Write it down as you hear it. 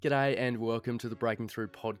G'day and welcome to the Breaking Through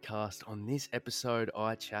podcast. On this episode,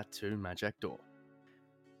 I chat to Majak Door.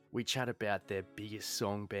 We chat about their biggest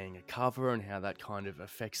song being a cover and how that kind of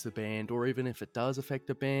affects the band, or even if it does affect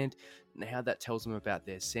the band, and how that tells them about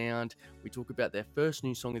their sound. We talk about their first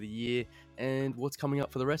new song of the year and what's coming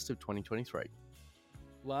up for the rest of 2023.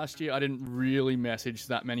 Last year, I didn't really message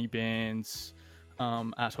that many bands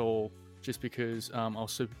at all, just because I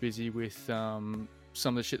was super busy with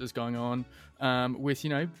some of the shit that's going on with,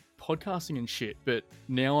 podcasting and shit. But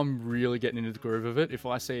now I'm really getting into the groove of it. If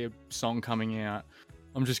I see a song coming out,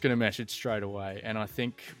 I'm just going to message straight away. And I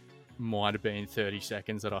think might have been 30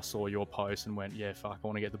 seconds that I saw your post and went, yeah, fuck, I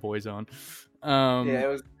want to get the boys on.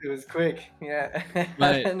 It was quick. Yeah. I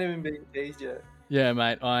hadn't even been teased yet. Yeah,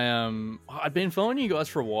 mate. I'd been following you guys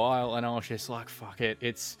for a while and I was just like, fuck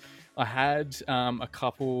it. I had a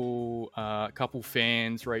couple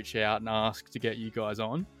fans reach out and ask to get you guys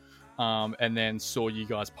on, and then saw you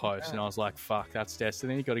guys post, and I was like, "Fuck, that's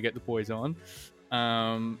destiny. Got to get the boys on."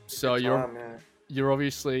 So you're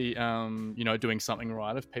obviously doing something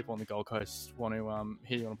right if people on the Gold Coast want to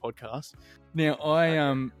hear you on a podcast. Now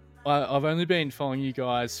I've only been following you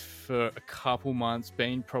guys for a couple months,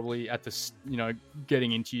 been probably at the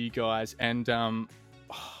getting into you guys, and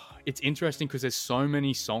it's interesting because there's so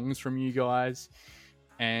many songs from you guys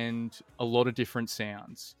and a lot of different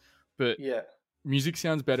sounds. But yeah, music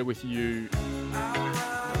sounds better with you.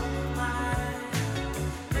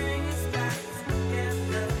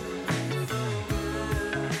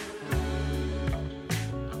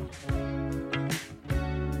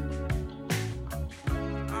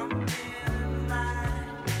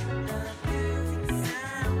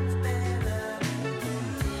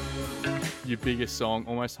 Your biggest song,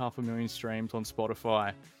 almost 500,000 streams on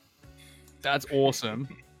Spotify. That's awesome.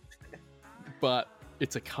 But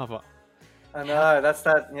it's a cover. I know, that's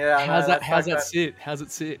that. Yeah, how's that sit? How's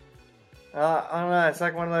it sit? I don't know. It's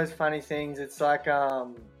like one of those funny things. It's like I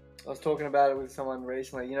was talking about it with someone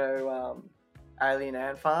recently. Alien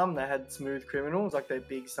Ant Farm. They had Smooth Criminal. It was like their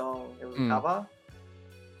big song. It was a cover.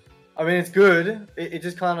 I mean, it's good. It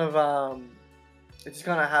just kind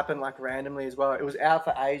of happened like randomly as well. It was out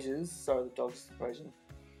for ages. Sorry, the dog's version.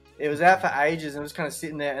 It was out for ages and it was kind of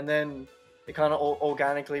sitting there, and then it kind of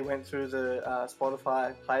organically went through the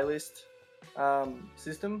Spotify playlist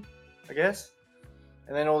system, I guess.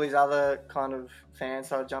 And then all these other kind of fans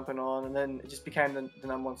started jumping on, and then it just became the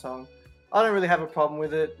number one song. I don't really have a problem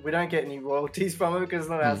with it. We don't get any royalties from it because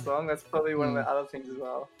it's not our song. That's probably one of the other things as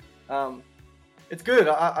well. It's good.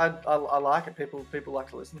 I like it. People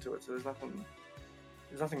like to listen to it, so there's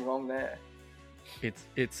nothing wrong there.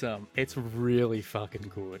 It's really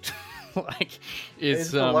fucking good.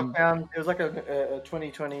 It's lockdown. It was like a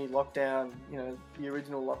 2020 lockdown, the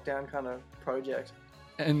original lockdown kind of project.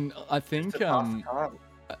 And I think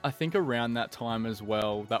around that time as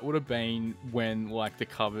well, that would have been when like the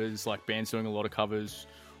covers, like bands doing a lot of covers,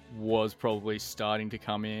 was probably starting to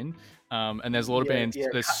come in. And there's a lot of bands.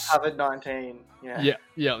 COVID-19. Yeah.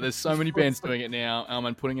 There's so many bands doing it now,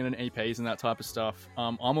 and putting it in EPs and that type of stuff.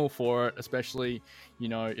 I'm all for it, especially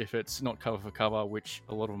if it's not cover for cover, which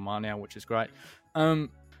a lot of them are now, which is great.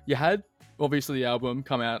 You had obviously the album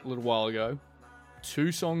come out a little while ago,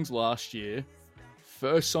 2 songs last year,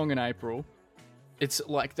 first song in April. It's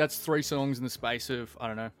like that's 3 songs in the space of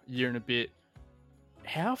a year and a bit.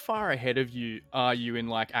 How far ahead of you are you in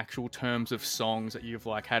like actual terms of songs that you've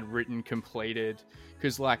like had written, completed?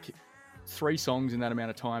 Because like 3 songs in that amount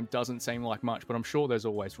of time doesn't seem like much, but I'm sure there's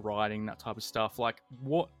always writing, that type of stuff. Like,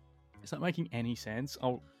 what is that making any sense?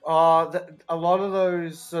 A lot of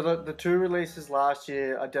those. So the 2 releases last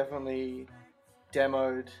year are definitely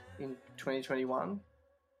demoed in 2021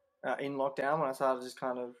 in lockdown when I started just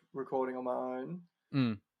kind of recording on my own,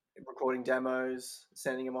 recording demos,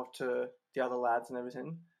 sending them off to the other lads and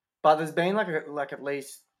everything. But there's been like at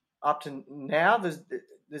least up to now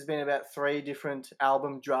there's been about 3 different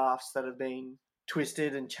album drafts that have been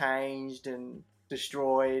twisted and changed and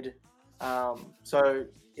destroyed. So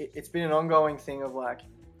it's been an ongoing thing of like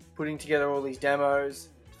putting together all these demos,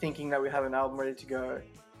 thinking that we have an album ready to go,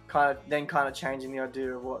 kind of changing the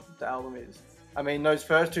idea of what the album is. I mean, those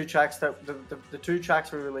first 2 tracks, the 2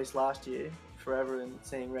 tracks we released last year, Forever and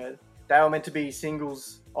Seeing Red, they were meant to be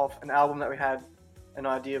singles off an album that we had an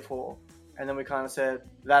idea for. And then we kind of said,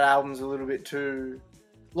 that album's a little bit too...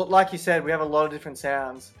 Like you said, we have a lot of different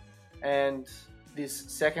sounds. And this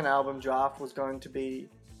second album draft was going to be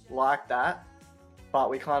like that. But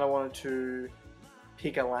we kind of wanted to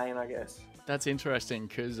pick a lane, I guess. That's interesting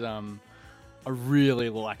because I really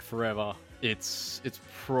like Forever. It's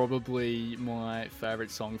probably my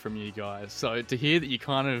favorite song from you guys. So to hear that you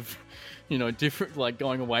kind of, different, like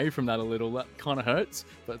going away from that a little, that kind of hurts,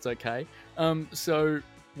 but it's okay. So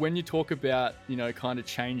when you talk about, kind of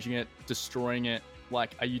changing it, destroying it,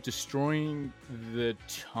 like, are you destroying the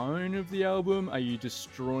tone of the album? Are you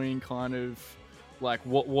destroying kind of, like,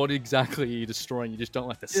 what exactly are you destroying? You just don't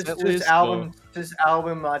like the set list? Just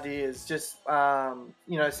album ideas. Just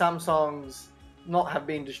some songs not have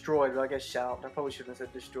been destroyed, but I guess shelved. I probably shouldn't have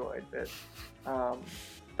said destroyed, but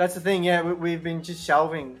that's the thing. Yeah, we've been just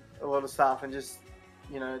shelving a lot of stuff and just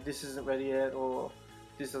this isn't ready yet, or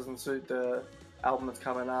this doesn't suit the album that's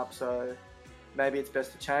coming up. So maybe it's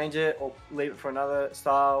best to change it or leave it for another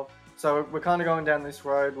style. So we're kind of going down this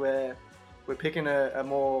road where we're picking a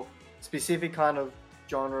more specific kind of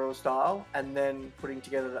genre or style and then putting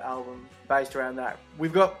together the album based around that.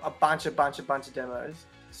 We've got a bunch of demos,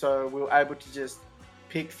 so we were able to just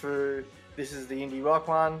pick through, this is the indie rock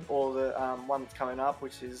one, or the one that's coming up,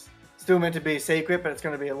 which is still meant to be a secret, but it's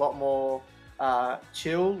going to be a lot more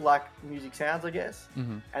chill, like music sounds, I guess.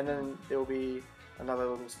 Mm-hmm. And then there will be another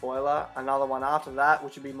little spoiler, another one after that,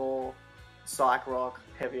 which would be more psych rock,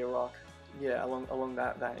 heavier rock, along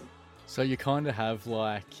that vein. So you kind of have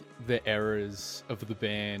like the eras of the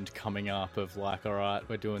band coming up of like, all right,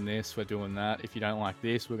 we're doing this, we're doing that. If you don't like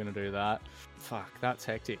this, we're going to do that. Fuck, that's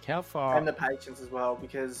hectic. How far? And the patience as well,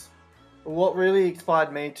 because what really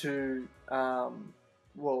inspired me to,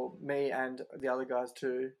 me and the other guys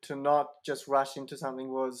too, to not just rush into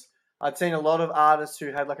something was I'd seen a lot of artists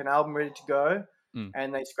who had like an album ready to go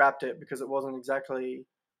and they scrapped it because it wasn't exactly,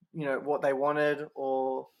 what they wanted,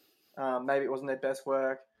 or maybe it wasn't their best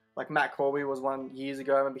work. Like Matt Corby was one years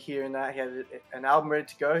ago. I remember hearing that. He had an album ready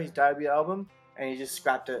to go, his debut album, and he just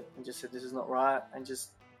scrapped it and just said, this is not right, and just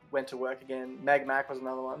went to work again. Meg Mac was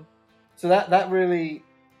another one. So that really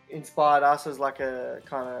inspired us as like a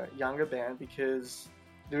kind of younger band, because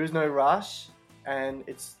there is no rush and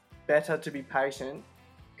it's better to be patient,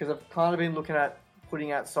 because I've kind of been looking at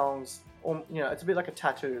putting out songs, or, it's a bit like a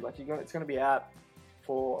tattoo. Like it's going to be out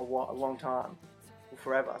for a long time, or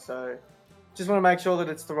forever. So just want to make sure that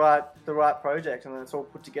it's the right project and that it's all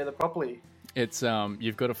put together properly. It's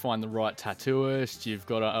you've got to find the right tattooist. You've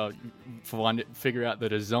got to figure out the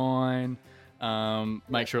design.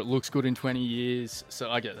 Make sure it looks good in 20 years.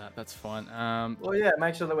 So I get that. That's fine.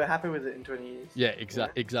 Make sure that we're happy with it in 20 years. Yeah,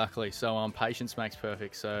 exactly. So patience makes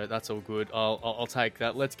perfect. So that's all good. I'll take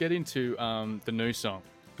that. Let's get into the new song,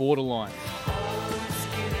 Borderline.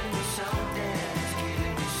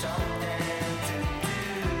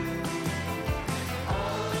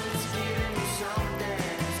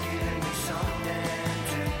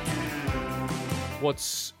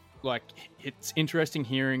 What's like, it's interesting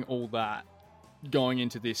hearing all that going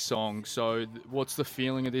into this song. So what's the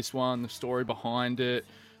feeling of this one, the story behind it?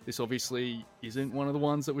 This obviously isn't one of the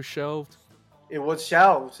ones that was shelved. It was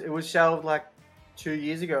shelved like 2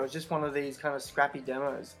 years ago. It was just one of these kind of scrappy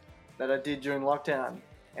demos that I did during lockdown.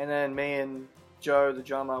 And then me and Joe, the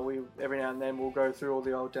drummer, we every now and then we'll go through all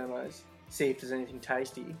the old demos, see if there's anything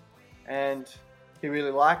tasty. And he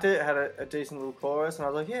really liked it. It had a decent little chorus, and I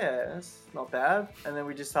was like, yeah, that's not bad. And then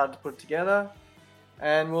we just started to put it together,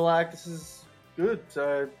 and we're like, this is good.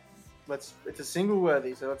 So it's a single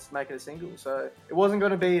worthy, so let's make it a single. So it wasn't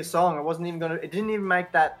going to be a song. It didn't even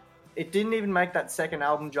make that second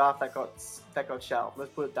album draft that got shelved.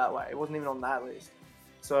 Let's put it that way. It wasn't even on that list.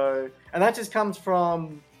 So, and that just comes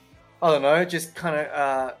from, I don't know, just kind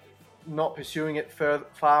of not pursuing it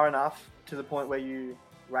far enough to the point where you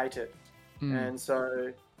rate it. And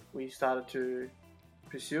so we started to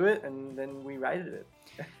pursue it, and then we rated it.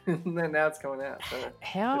 And then now it's coming out. So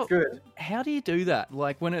it's good. How do you do that?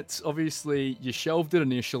 Like, when it's obviously you shelved it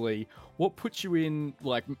initially, what puts you in,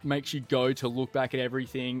 like, makes you go to look back at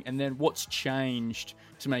everything, and then what's changed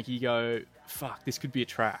to make you go, fuck, this could be a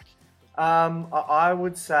track? I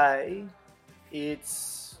would say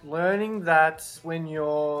it's learning that when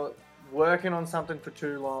you're working on something for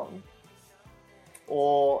too long,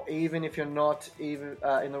 or even if you're not even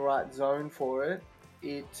in the right zone for it,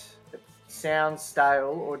 it sounds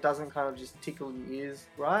stale, or it doesn't kind of just tickle your ears,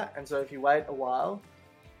 right? And so if you wait a while,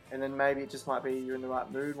 and then maybe it just might be you're in the right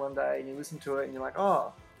mood one day, and you listen to it, and you're like,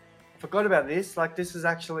 oh, I forgot about this. Like, this is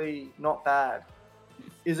actually not bad.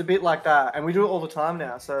 It's a bit like that. And we do it all the time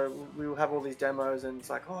now. So we will have all these demos, and it's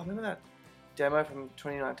like, oh, remember that demo from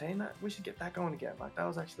 2019? We should get that going again. Like, that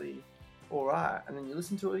was actually all right. And then you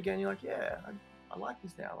listen to it again, you're like, yeah, I like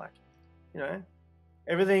this now. Like,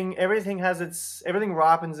 everything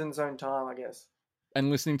ripens in its own time, I guess. And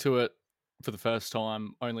listening to it for the first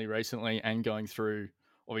time only recently, and going through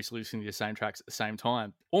obviously listening to the same tracks at the same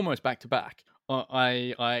time, almost back to back.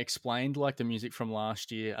 I explained like the music from last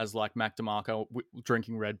year as like Mac DeMarco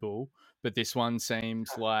drinking Red Bull, but this one seems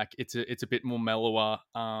like it's a bit more mellower.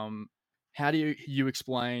 How do you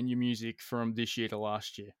explain your music from this year to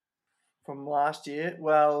last year? From last year,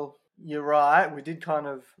 well, you're right. We did kind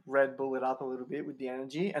of Red Bull it up a little bit with the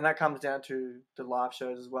energy, and that comes down to the live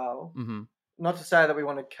shows as well. Mm-hmm. Not to say that we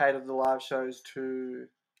want to cater the live shows to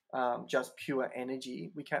just pure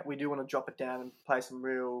energy. We do want to drop it down and play some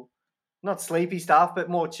real, not sleepy stuff, but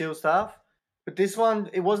more chill stuff. But this one,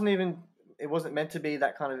 it wasn't meant to be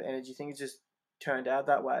that kind of energy thing. It just turned out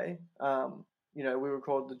that way. We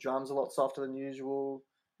record the drums a lot softer than usual.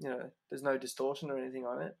 There's no distortion or anything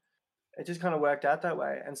on it. It just kind of worked out that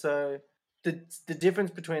way. And so the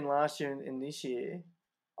difference between last year and this year,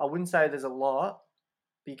 I wouldn't say there's a lot,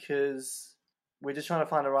 because we're just trying to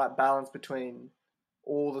find the right balance between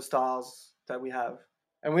all the styles that we have.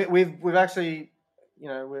 And we've actually,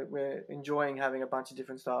 we're enjoying having a bunch of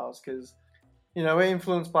different styles, because, we're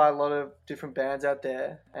influenced by a lot of different bands out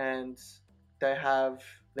there, and they have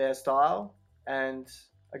their style. And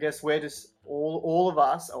I guess we're just, all of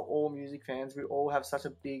us are all music fans. We all have such a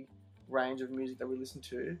big range of music that we listen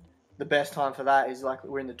to. The best time for that is like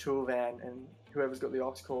we're in the tour van, and whoever's got the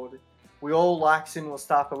aux cord, we all like similar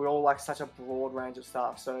stuff, but we all like such a broad range of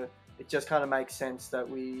stuff. So it just kind of makes sense that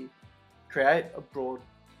we create a broad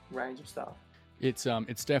range of stuff. It's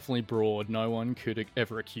definitely broad. No one could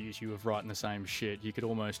ever accuse you of writing the same shit. You could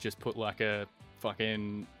almost just put like a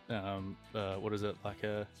fucking what is it, like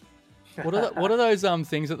a what are those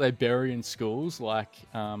things that they bury in schools, like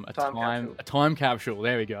a time capsule.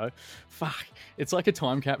 There we go. Fuck, it's like a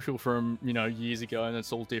time capsule from years ago, and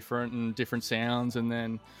it's all different and different sounds, and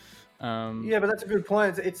then yeah, but that's a good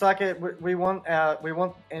point. It's like we want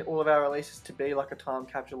all of our releases to be like a time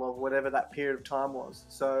capsule of whatever that period of time was.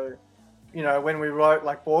 So, when we wrote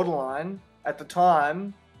like Borderline at the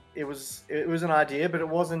time, it was an idea, but it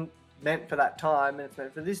wasn't meant for that time, and it's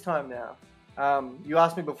meant for this time now. You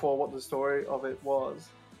asked me before what the story of it was,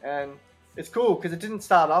 and it's cool because it didn't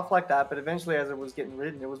start off like that, but eventually as it was getting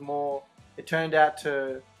written, it turned out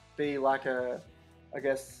to be like a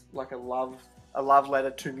love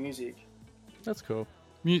letter to music. That's cool.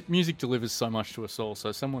 Music delivers so much to us all,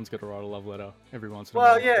 so someone's got to write a love letter every once in a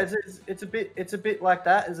while. Well, yeah, it's a bit like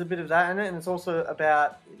that. There's a bit of that in it, and it's also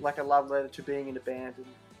about like a love letter to being in a band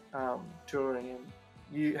and touring. And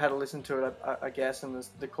you had to listen to it, I guess, and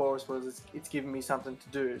the chorus was, "It's giving me something to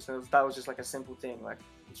do." So that was just like a simple thing. Like,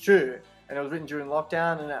 it's true, and it was written during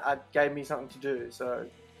lockdown, and it gave me something to do. So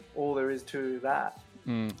all there is to that.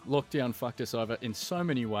 Lockdown fucked us over in so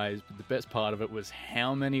many ways, but the best part of it was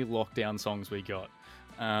how many lockdown songs we got.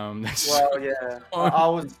 Well, yeah, I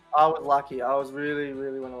was lucky. I was really,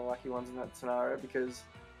 really one of the lucky ones in that scenario, because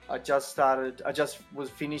I just was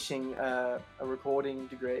finishing a recording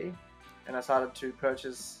degree, and I started to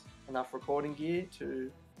purchase enough recording gear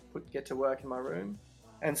to get to work in my room.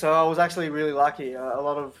 And so I was actually really lucky. A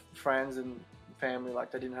lot of friends and family,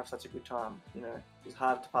 like, they didn't have such a good time. It was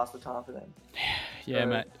hard to pass the time for them. Yeah,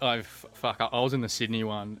 mate. I was in the Sydney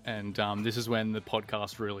one, and this is when the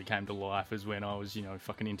podcast really came to life. Is when I was,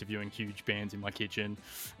 fucking interviewing huge bands in my kitchen.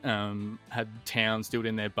 Had Towns do it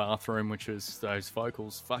in their bathroom, which was those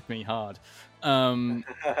vocals. Fuck me hard.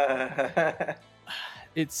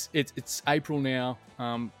 It's April now.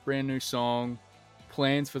 Brand new song.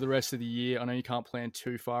 Plans for the rest of the year. I know you can't plan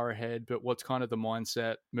too far ahead, but what's kind of the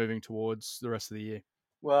mindset moving towards the rest of the year?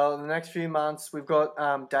 Well, in the next few months, we've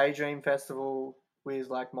got Daydream Festival with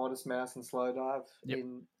like Modest Mouse and Slowdive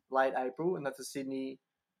in late April, and that's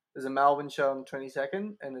there's a Melbourne show on the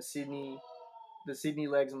 22nd, and the Sydney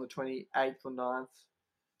legs on the 28th or 9th.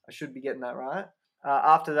 I should be getting that right.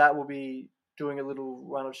 After that, we'll be doing a little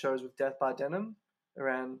run of shows with Death by Denim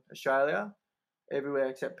around Australia, everywhere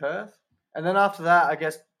except Perth. And then after that, I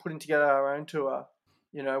guess putting together our own tour.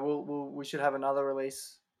 We should have another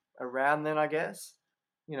release around then, I guess.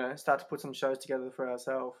 Start to put some shows together for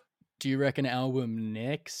ourselves. Do you reckon album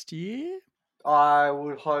next year? I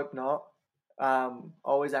would hope not.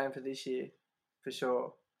 Always aim for this year, for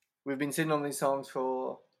sure. We've been sitting on these songs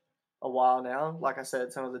for a while now. Like I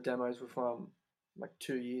said, some of the demos were from like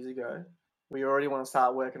 2 years ago. We already want to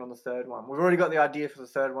start working on the third one. We've already got the idea for the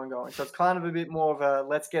third one going. So it's kind of a bit more of a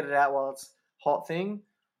let's get it out while it's hot thing.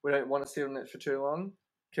 We don't want to sit on it for too long,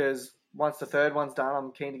 because once the third one's done,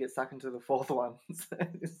 I'm keen to get stuck into the fourth one.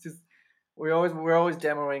 It's just we're always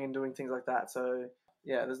demoing and doing things like that. So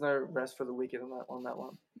yeah, there's no rest for the wicked on that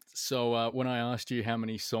one. So when I asked you how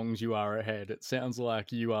many songs you are ahead, it sounds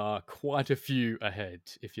like you are quite a few ahead.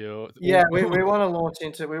 If you're Yeah, we want to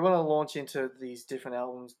launch into these different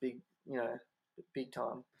albums big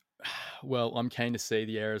time. Well, I'm keen to see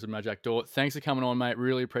the errors of Majak Door. Thanks for coming on, mate.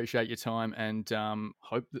 Really appreciate your time, and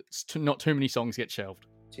hope that not too many songs get shelved.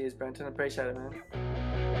 Cheers, Brenton. Appreciate it,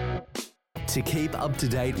 man. To keep up to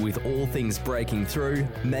date with all things breaking through,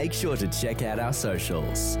 make sure to check out our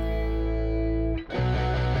socials.